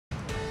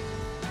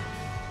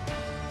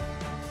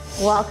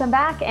Welcome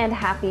back and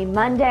happy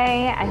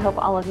Monday. I hope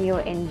all of you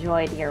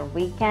enjoyed your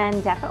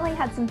weekend. Definitely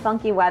had some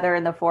funky weather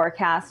in the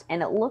forecast,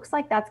 and it looks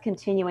like that's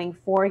continuing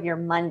for your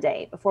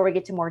Monday. Before we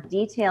get to more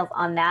details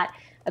on that,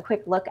 a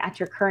quick look at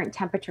your current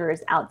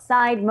temperatures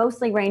outside,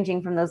 mostly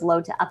ranging from those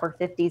low to upper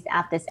 50s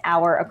at this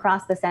hour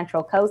across the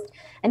Central Coast.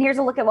 And here's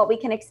a look at what we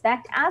can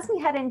expect as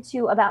we head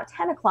into about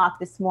 10 o'clock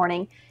this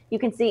morning. You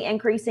can see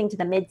increasing to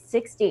the mid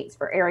 60s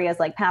for areas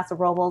like Paso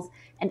Robles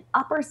and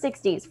upper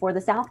 60s for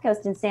the South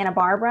Coast and Santa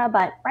Barbara,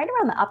 but right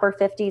around the upper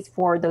 50s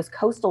for those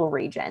coastal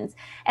regions.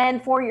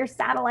 And for your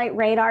satellite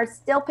radar,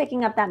 still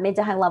picking up that mid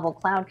to high level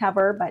cloud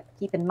cover, but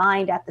keep in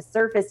mind at the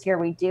surface here,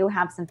 we do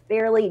have some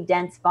fairly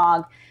dense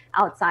fog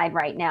outside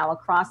right now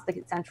across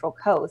the Central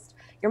Coast.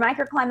 Your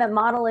microclimate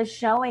model is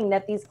showing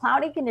that these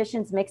cloudy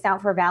conditions mix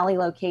out for valley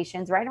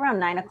locations right around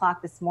 9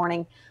 o'clock this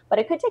morning, but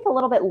it could take a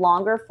little bit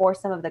longer for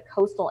some of the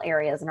coastal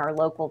areas and our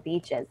local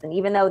beaches. And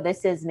even though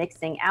this is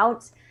mixing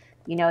out,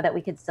 you know that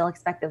we could still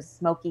expect those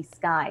smoky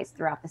skies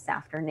throughout this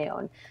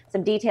afternoon.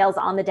 Some details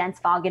on the dense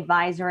fog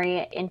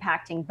advisory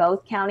impacting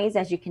both counties,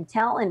 as you can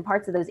tell in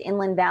parts of those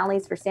inland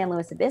valleys for San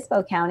Luis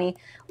Obispo County.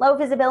 Low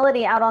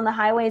visibility out on the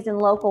highways and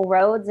local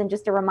roads. And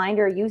just a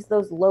reminder, use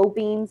those low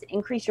beams,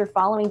 increase your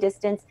following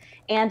distance,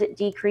 and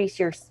decrease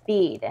your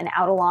speed. And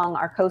out along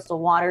our coastal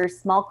waters,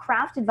 small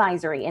craft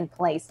advisory in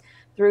place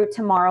through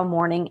tomorrow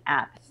morning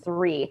at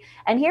 3.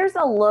 And here's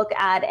a look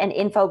at an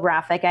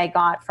infographic I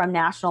got from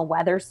National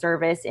Weather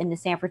Service in the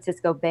San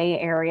Francisco Bay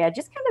Area,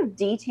 just kind of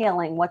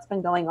detailing what's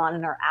been going on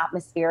in our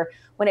atmosphere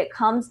when it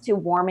comes to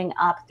warming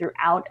up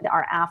throughout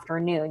our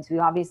afternoons. We've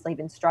obviously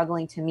been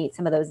struggling to meet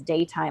some of those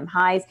daytime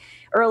highs.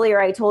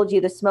 Earlier, I told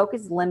you the smoke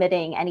is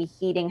limiting any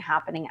heating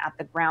happening at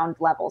the ground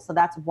level. So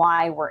that's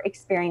why we're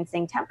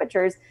experiencing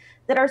temperatures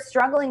that are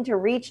struggling to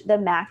reach the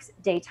max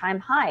daytime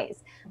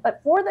highs.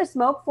 But for the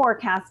smoke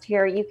forecast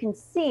here, you can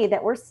see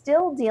that we're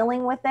still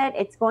dealing with it.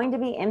 It's going to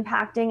be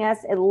impacting us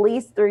at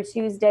least through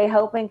Tuesday,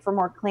 hoping for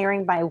more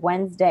clearing by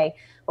Wednesday.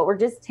 But we're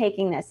just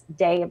taking this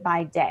day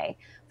by day.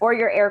 For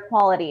your air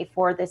quality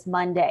for this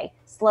Monday,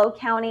 SLO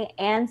County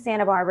and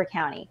Santa Barbara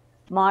County,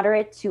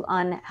 moderate to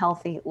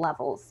unhealthy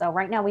levels. So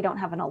right now we don't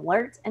have an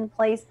alert in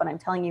place, but I'm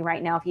telling you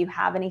right now, if you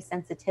have any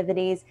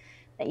sensitivities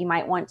that you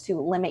might want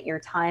to limit your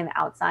time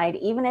outside,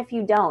 even if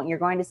you don't, you're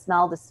going to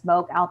smell the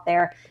smoke out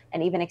there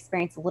and even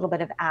experience a little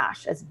bit of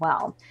ash as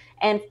well.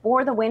 And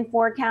for the wind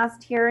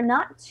forecast here,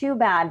 not too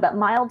bad, but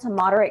mild to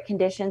moderate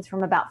conditions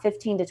from about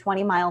 15 to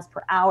 20 miles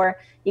per hour.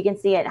 You can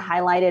see it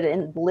highlighted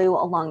in blue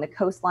along the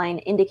coastline,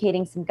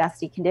 indicating some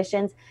gusty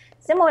conditions.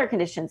 Similar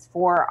conditions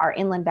for our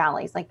inland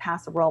valleys like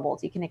Paso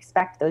Robles. You can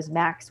expect those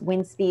max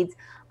wind speeds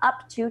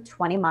up to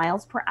 20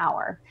 miles per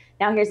hour.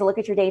 Now here's a look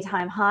at your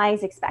daytime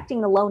highs,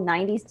 expecting the low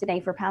 90s today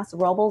for Paso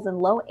Robles and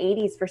low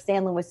 80s for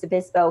San Luis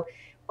Obispo.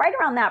 Right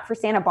around that for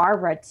Santa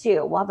Barbara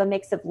too. We'll have a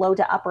mix of low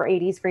to upper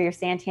 80s for your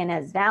Santa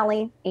Ynez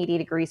Valley, 80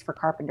 degrees for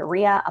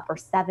Carpinteria, upper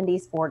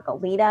 70s for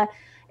Goleta.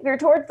 If you're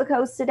towards the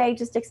coast today,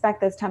 just expect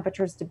those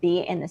temperatures to be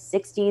in the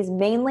 60s,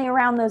 mainly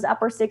around those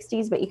upper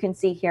 60s, but you can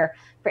see here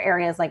for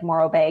areas like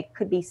Morro Bay,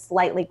 could be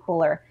slightly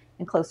cooler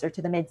and closer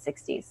to the mid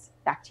 60s.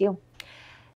 Back to you.